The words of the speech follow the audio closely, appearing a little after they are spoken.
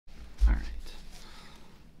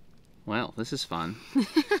Well, this is fun.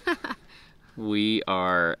 We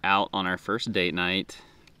are out on our first date night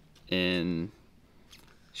in,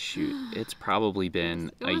 shoot, it's probably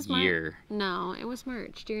been a year. No, it was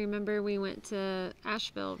March. Do you remember we went to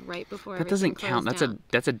Asheville right before That doesn't count.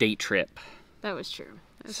 That's a date trip. That was true.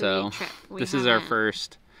 That was So a date trip. this is our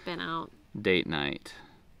first been out date night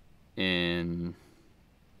in...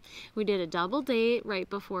 We did a double date right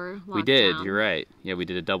before lockdown. We did, you're right. Yeah, we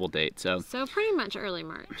did a double date, so pretty much early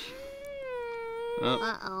March. Oh,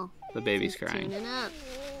 Uh-oh. the baby's crying. Tuning up.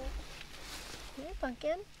 Hey,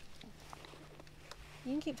 Pumpkin.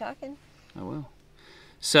 You can keep talking. I will.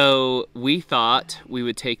 So we thought we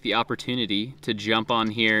would take the opportunity to jump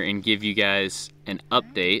on here and give you guys an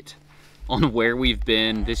update on where we've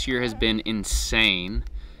been. This year has been insane,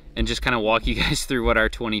 and just kind of walk you guys through what our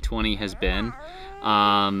 2020 has been.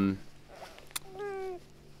 And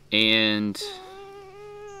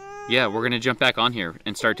yeah, we're gonna jump back on here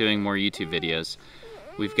and start doing more YouTube videos.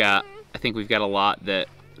 I think we've got a lot that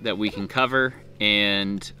we can cover,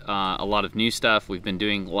 and a lot of new stuff. We've been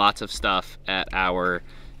doing lots of stuff at our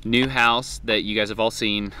new house that you guys have all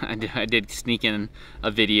seen. I did sneak in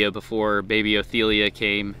a video before baby Ophelia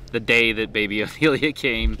came, the day that baby Ophelia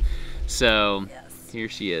came. So yes. Here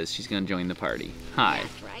she is. She's gonna join the party. Hi.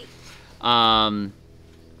 That's right.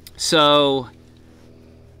 So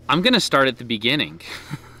I'm gonna start at the beginning.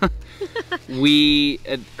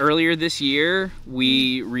 Earlier this year,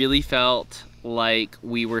 we really felt like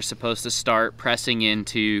we were supposed to start pressing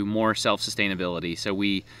into more self-sustainability. So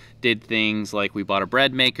we did things like we bought a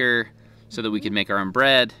bread maker so that we could make our own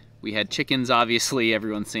bread. We had chickens, obviously.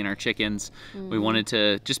 Everyone's seen our chickens. We wanted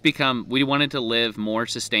to we wanted to live more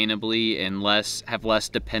sustainably and have less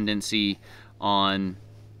dependency on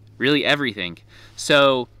really everything.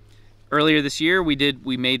 So earlier this year, we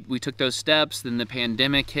took those steps. Then the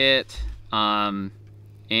pandemic hit, and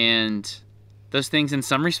those things in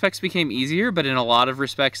some respects became easier, but in a lot of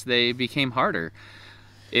respects they became harder.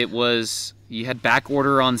 You had back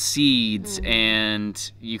order on seeds,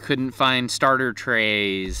 and you couldn't find starter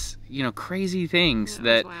trays. You know, crazy things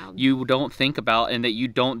that you don't think about and that you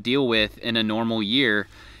don't deal with in a normal year.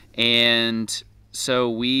 And so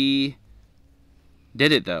we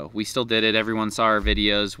did it, though. We still did it. Everyone saw our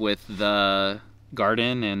videos with the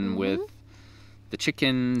garden and with the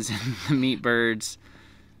chickens and the meat birds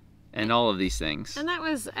and all of these things. And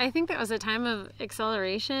I think that was a time of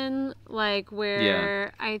acceleration, like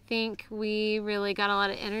where I think we really got a lot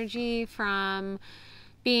of energy from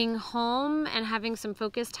being home and having some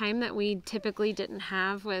focused time that we typically didn't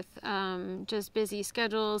have with just busy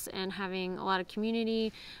schedules and having a lot of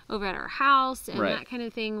community over at our house and that kind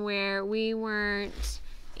of thing, where we weren't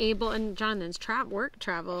able, and Jonathan's work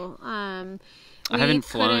travel. I haven't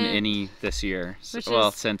flown any this year.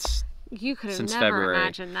 Since you could have never February.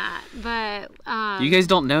 imagined that. But you guys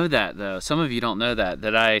don't know that, though. Some of you don't know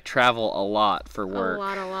that I travel a lot for work.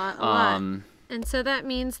 A lot. And so that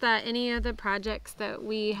means that any of the projects that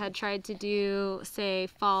we had tried to do, say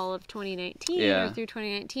fall of 2019 or through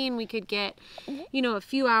 2019, we could get, a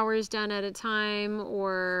few hours done at a time,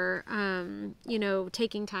 or,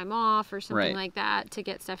 taking time off or something like that to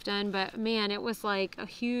get stuff done. But man, it was like a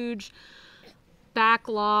huge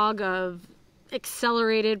backlog of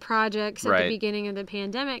accelerated projects at the beginning of the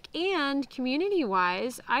pandemic. And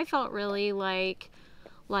community-wise, I felt really like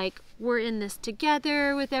we're in this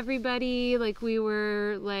together with everybody. Like we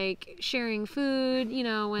were like sharing food,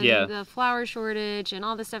 when the flour shortage and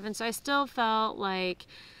all this stuff. And so I still felt like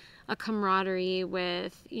a camaraderie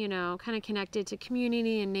with, kind of connected to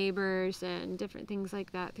community and neighbors and different things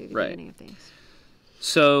like that through the beginning of things.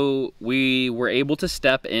 So we were able to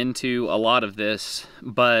step into a lot of this,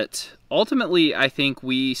 but ultimately I think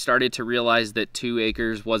we started to realize that 2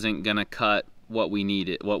 acres wasn't going to cut what we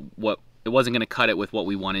needed, it wasn't going to cut it with what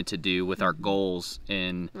we wanted to do with our goals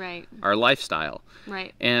in our lifestyle.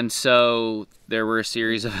 Right. And so there were a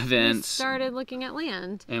series of events. We started looking at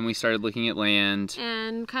land.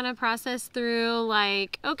 And kind of processed through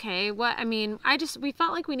we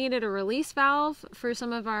felt like we needed a release valve for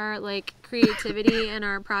some of our creativity and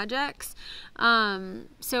our projects.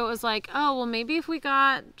 So it was like, maybe if we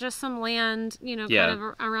got just some land, kind of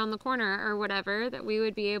around the corner or whatever, that we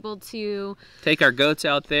would be able to take our goats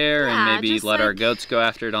out there and maybe let our goats go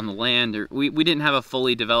after it on the land. Or we didn't have a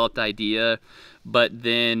fully developed idea, but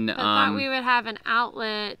then thought we would have an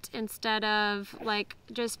outlet instead of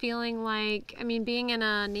just feeling being in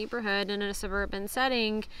a neighborhood in a suburban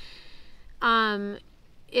setting,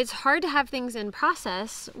 it's hard to have things in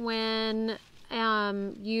process when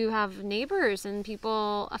you have neighbors and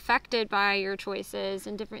people affected by your choices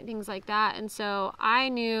and different things like that. And so I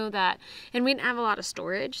knew that, and we didn't have a lot of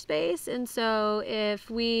storage space. And so if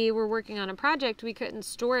we were working on a project, we couldn't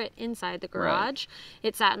store it inside the garage.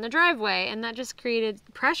 It sat in the driveway, and that just created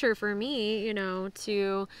pressure for me, you know,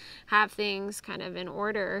 to have things kind of in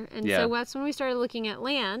order. And so that's when we started looking at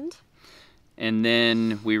land. And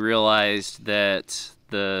then we realized that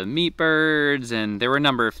the meat birds, and there were a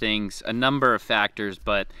number of things, a number of factors,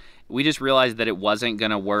 but we just realized that it wasn't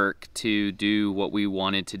going to work to do what we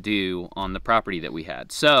wanted to do on the property that we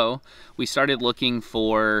had. So we started looking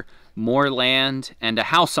for more land and a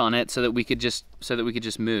house on it so that we could just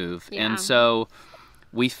move. Yeah. And so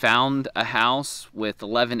we found a house with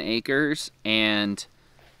 11 acres, and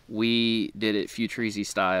we did it Future Easy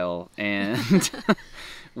style, and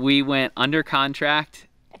we went under contract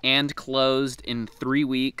and closed in 3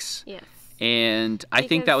 weeks. Yes. And I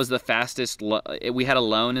think that was the fastest. We had a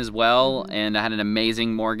loan as well, and I had an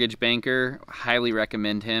amazing mortgage banker. Highly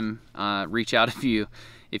recommend him. Reach out if you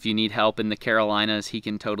need help in the Carolinas. He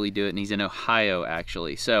can totally do it, and he's in Ohio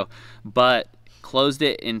actually. So, but closed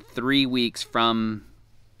it in 3 weeks from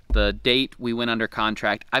the date we went under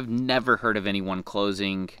contract. I've never heard of anyone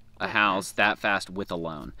closing a house that fast with a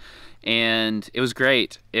loan. And it was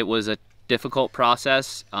great. It was a difficult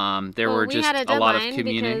process. There were just a lot of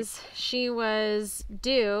community. Because she was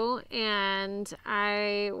due, and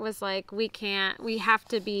I was like, we have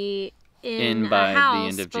to be in by the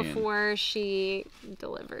end of June before she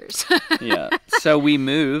delivers. Yeah. So we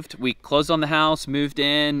moved. We closed on the house, moved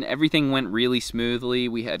in. Everything went really smoothly.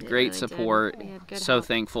 We had great support. We had good help.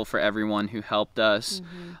 Thankful for everyone who helped us.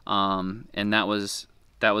 And that was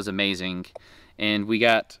amazing. And we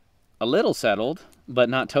got a little settled, but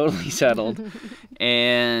not totally settled.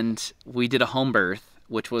 And we did a home birth,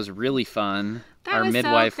 which was really fun. Our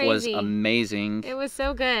midwife was amazing. It was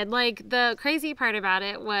so good. Like, the crazy part about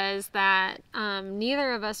it was that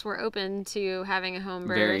neither of us were open to having a home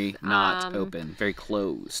birth. Very not open, very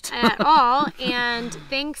closed. At all. And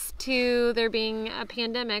thanks to there being a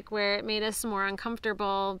pandemic where it made us more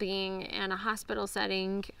uncomfortable being in a hospital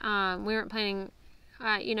setting, we weren't planning,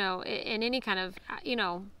 in any kind of,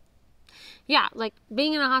 like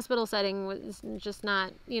being in a hospital setting was just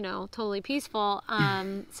not, totally peaceful.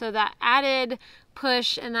 So that added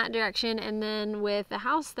push in that direction. And then with the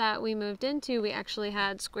house that we moved into, we actually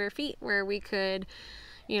had square feet where we could,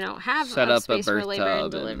 have set up space a birth for labor tub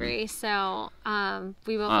and delivery. So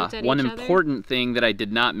we both looked at one each other. Important thing that I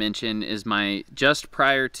did not mention is just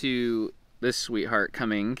prior to this sweetheart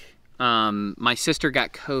coming, my sister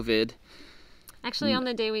got COVID. Actually, on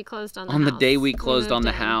the day we closed on the house. On the day we closed on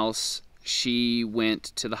the house, she went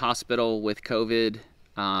to the hospital with COVID,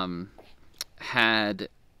 had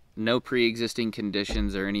no pre-existing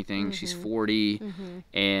conditions or anything. She's 40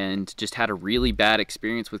 and just had a really bad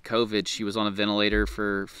experience with COVID. She was on a ventilator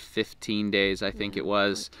for 15 days, I think it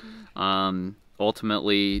was.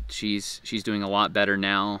 Ultimately, she's doing a lot better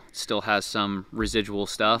now. Still has some residual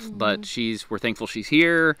stuff, but we're thankful she's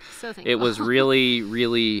here. So thankful. It was really,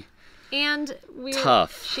 really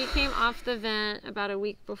tough. She came off the vent about a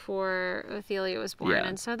week before Ophelia was born,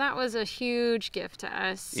 and so that was a huge gift to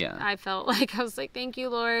us. Yeah. I was like, thank you,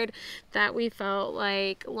 Lord, that we felt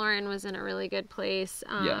like Lauren was in a really good place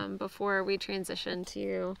before we transitioned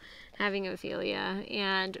to having Ophelia.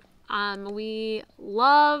 And we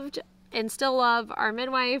loved and still love our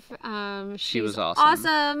midwife. She was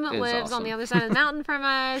awesome. Lives on the other side of the mountain from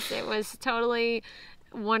us. It was totally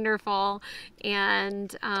wonderful,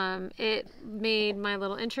 and it made my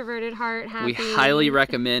little introverted heart happy. We highly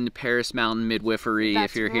recommend Paris Mountain Midwifery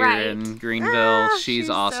if you're here in Greenville. She's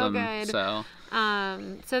awesome. So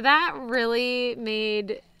that really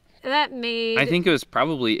made I think it was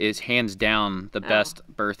is hands down the best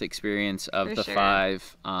birth experience of the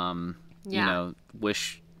 5. I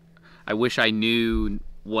wish I knew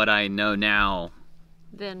what I know now.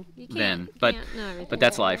 Then you can't know everything. But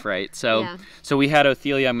that's life, right? So we had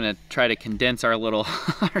Ophelia. I'm going to try to condense our little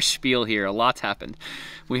our spiel here. A lot's happened.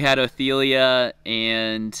 We had Ophelia,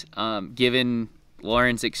 and given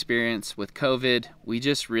Lauren's experience with COVID, we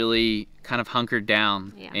just really kind of hunkered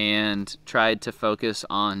down and tried to focus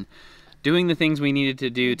on doing the things we needed to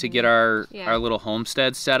do to get our little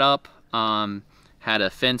homestead set up. Had a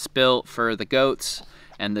fence built for the goats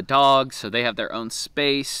and the dogs, so they have their own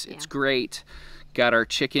space. It's great. Got our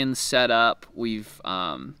chickens set up. We've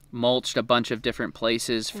mulched a bunch of different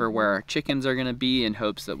places for where our chickens are going to be in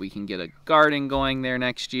hopes that we can get a garden going there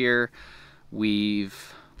next year.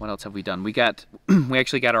 We've what else have we done? We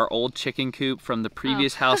actually got our old chicken coop from the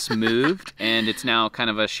previous house moved, and it's now kind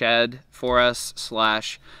of a shed for us /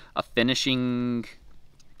 a finishing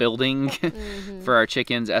building for our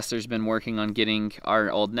chickens. Esther's been working on getting our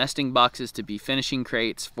old nesting boxes to be finishing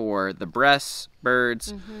crates for the breast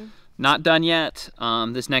birds. Not done yet.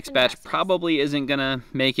 This next batch probably isn't gonna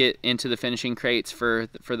make it into the finishing crates for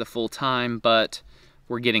the full time, but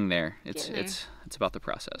we're getting there. It's about the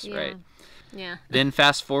process, right? Yeah. Then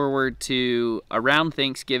fast forward to around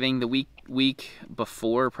Thanksgiving, the week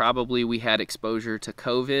before, probably we had exposure to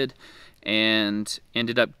COVID and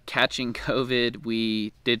ended up catching COVID.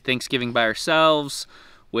 We did Thanksgiving by ourselves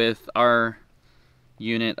with our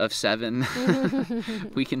unit of 7.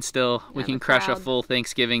 we can crush a full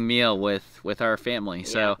Thanksgiving meal with our family.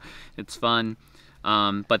 So it's fun.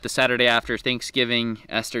 But the Saturday after Thanksgiving,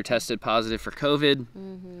 Esther tested positive for COVID.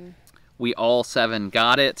 We all 7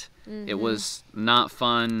 got it. It was not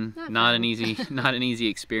fun, not an easy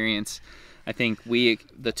experience. I think the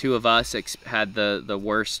 2 of us had the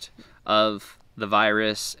worst of the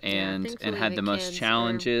virus and had the most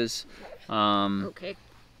challenges.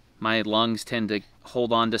 My lungs tend to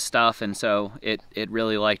hold on to stuff, and so it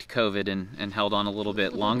really liked COVID and held on a little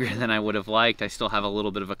bit longer than I would have liked. I still have a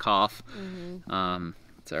little bit of a cough.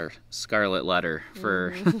 It's our scarlet letter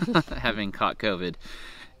for having caught COVID.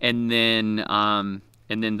 And then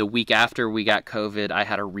the week after we got COVID, I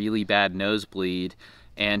had a really bad nosebleed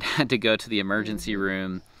and had to go to the emergency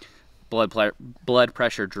room. Blood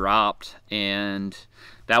pressure dropped, and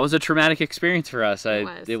that was a traumatic experience for us.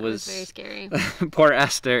 It was very scary. Poor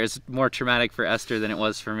Esther. It's more traumatic for Esther than it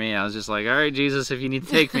was for me. I was just like, all right, Jesus, if you need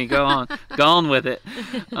to take me, go on with it.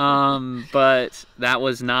 But that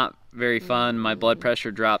was not very fun. My blood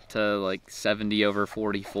pressure dropped to like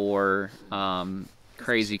 70/44.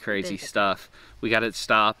 Crazy stuff. We got it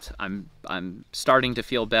stopped. I'm starting to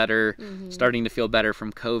feel better. Starting to feel better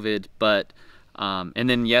from COVID, but. And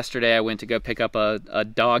then yesterday I went to go pick up a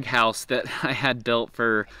dog house that I had built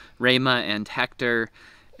for Rayma and Hector,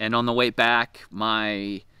 and on the way back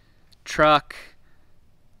my truck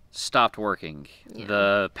stopped working.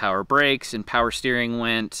 The power brakes and power steering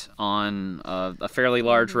went on a fairly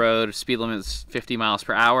large road. Speed limit is 50 miles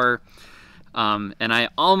per hour. And I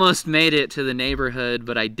almost made it to the neighborhood,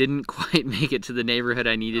 but I didn't quite make it to the neighborhood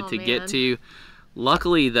I needed to get to.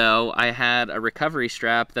 Luckily, though, I had a recovery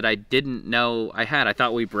strap that I didn't know I had. I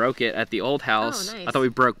thought we broke it at the old house. Oh, nice. I thought we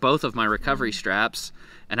broke both of my recovery straps,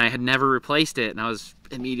 and I had never replaced it, and I was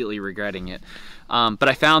immediately regretting it. But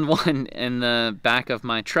I found one in the back of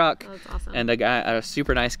my truck, That's awesome. and a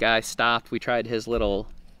super nice guy stopped. We tried his little,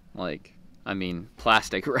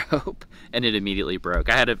 plastic rope, and it immediately broke.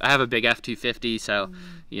 I have a big F-250, so,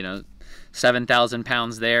 7,000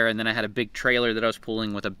 pounds there, and then I had a big trailer that I was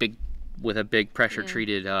pulling with a big pressure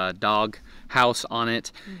treated dog house on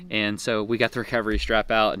it. And so we got the recovery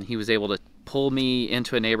strap out, and he was able to pull me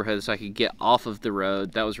into a neighborhood so I could get off of the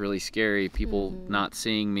road. That was really scary, people not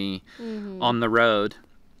seeing me on the road.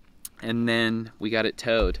 And then we got it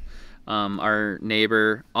towed. Our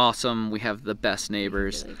neighbor, awesome, we have the best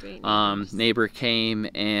neighbors. Really great neighbors. Neighbor came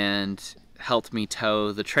and helped me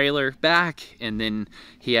tow the trailer back, and then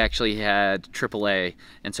he actually had AAA,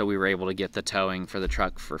 and so we were able to get the towing for the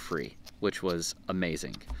truck for free, which was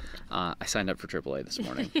amazing. I signed up for AAA this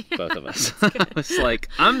morning, both of us. I was like,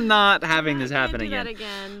 I'm not having this happen again. That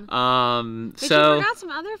again. So you forgot some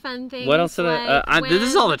other fun things. What else did this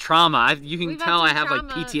is all the trauma. You can tell I have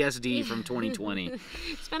trauma. PTSD from 2020.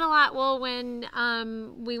 It's been a lot. Well, when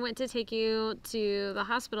we went to take you to the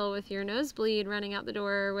hospital with your nosebleed running out the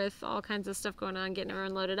door with all kinds of stuff going on, getting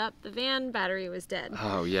everyone loaded up, the van battery was dead.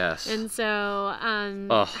 Oh, yes. And so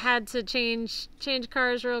had to change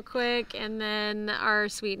cars real quick, and then our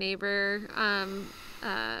sweet neighbor, Parker.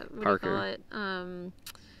 what do you call it?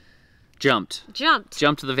 Jumped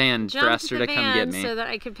to the van for Esther to come get me, so that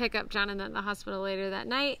I could pick up Jonathan at the hospital later that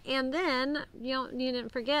night. And then you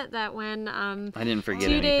didn't forget that when I didn't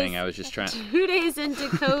forget anything. I was just trying. 2 days into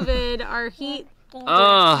COVID, our heat.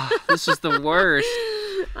 Oh, this is the worst.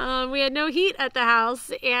 We had no heat at the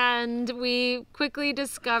house, and we quickly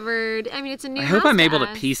discovered. I mean, it's a new. I hope I'm able to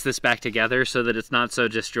piece this back together so that it's not so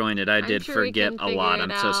disjointed. I did forget a lot.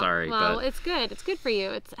 I'm so sorry. Well, but it's good. It's good for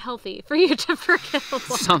you. It's healthy for you to forget a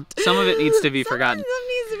lot. Some of it needs to be forgotten.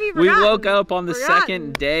 We woke up on the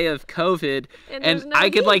second day of COVID, and I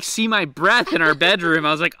could see my breath in our bedroom.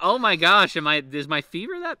 I was like, "Oh my gosh, is my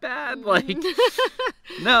fever that bad?"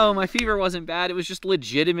 No, my fever wasn't bad. It was just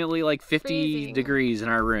legitimately like 50 freezing degrees in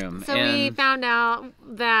our room. So we found out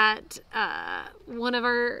that one of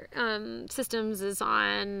our systems is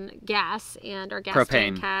on gas, and our gas propane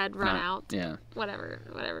tank had run out. Yeah. Whatever.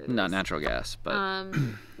 Not natural gas, but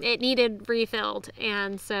it needed refilled,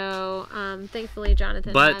 and so thankfully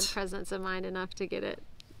Jonathan had presence of mind enough to get it.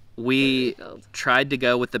 We tried to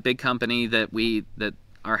go with the big company that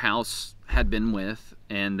our house had been with,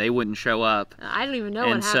 and they wouldn't show up. I don't even know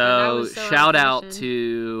what happened. And so shout out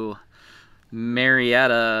to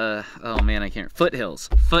Marietta. Oh man, I can't. Foothills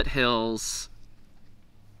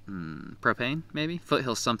propane, maybe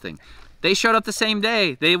Foothills something. They showed up the same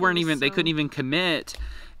day. They weren't even. They couldn't even commit.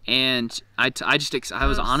 And I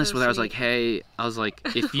was honest with her. I was like, hey,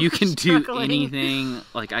 if you can do anything,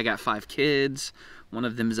 like I got 5 kids. One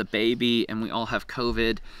of them is a baby, and we all have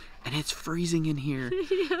COVID, and it's freezing in here.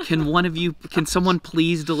 Yeah. Can someone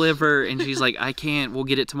please deliver? And she's like, I can't, we'll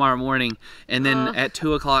get it tomorrow morning. And then at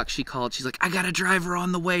 2 o'clock she called, she's like, I got a driver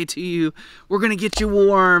on the way to you. We're gonna get you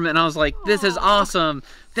warm. And I was like, this is awesome.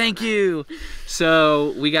 Thank you.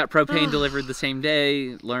 So we got propane delivered the same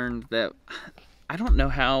day, learned that, I don't know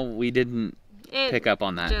how we didn't pick up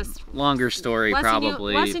on that. Longer story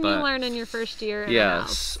probably. Lesson you learn in your first year in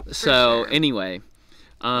yes. The house, so sure. Anyway.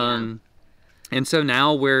 And so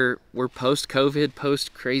now we're post-COVID,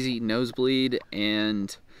 post-crazy nosebleed,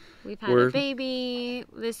 and we've had a baby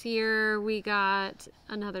this year. We got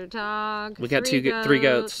another dog. We got 3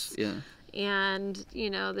 goats. Yeah. And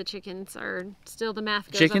the chickens are still the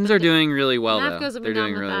math. Chickens are doing really well though. They're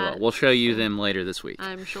doing really well. We'll show you them later this week.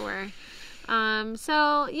 I'm sure.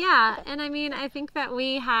 So yeah, and I mean, I think that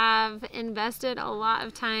we have invested a lot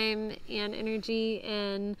of time and energy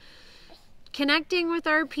in connecting with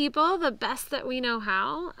our people the best that we know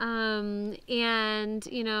how. And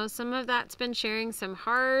some of that's been sharing some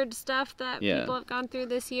hard stuff that people have gone through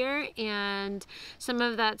this year, and some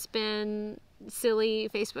of that's been silly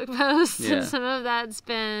Facebook posts, and some of that's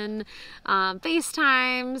been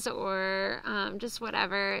FaceTimes or just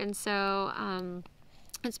whatever. And so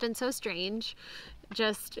it's been so strange.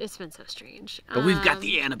 It's been so strange. But we've got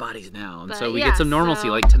the antibodies now, and so we get some normalcy.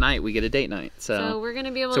 Like tonight, we get a date night. So we're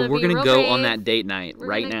gonna be able to. So we're gonna go on that date night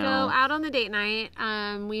right now. We're gonna go out on the date night.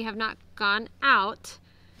 We have not gone out.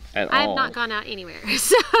 At all. I have not gone out anywhere.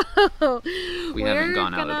 So we haven't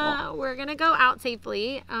gone out at all. We're gonna go out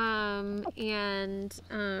safely. And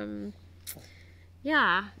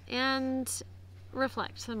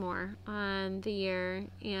reflect some more on the year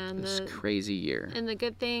and this crazy year and the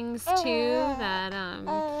good things too that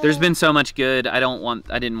there's been so much good. I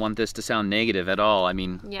didn't want this to sound negative at all. I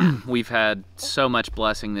mean, we've had so much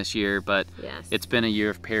blessing this year, but it's been a year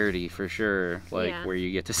of parody for sure, where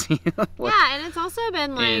you get to see and it's also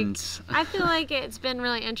been I feel like it's been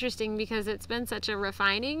really interesting because it's been such a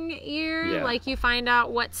refining year. Like you find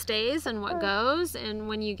out what stays and what goes, and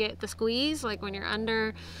when you get the squeeze, like when you're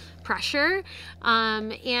under pressure,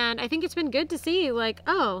 and I think it's been good to see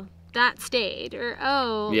that stayed, or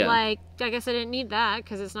I guess I didn't need that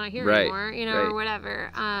because it's not here anymore, or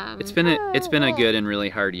whatever. It's been a good and really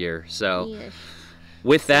hard year. So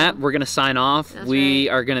with that, we're gonna sign off. We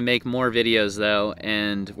are gonna make more videos though,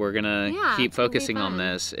 and we're gonna keep focusing on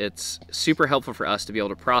this. It's super helpful for us to be able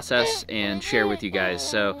to process and share with you guys.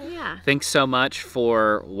 So thanks so much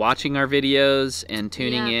for watching our videos and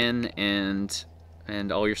tuning in, and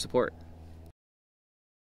all your support.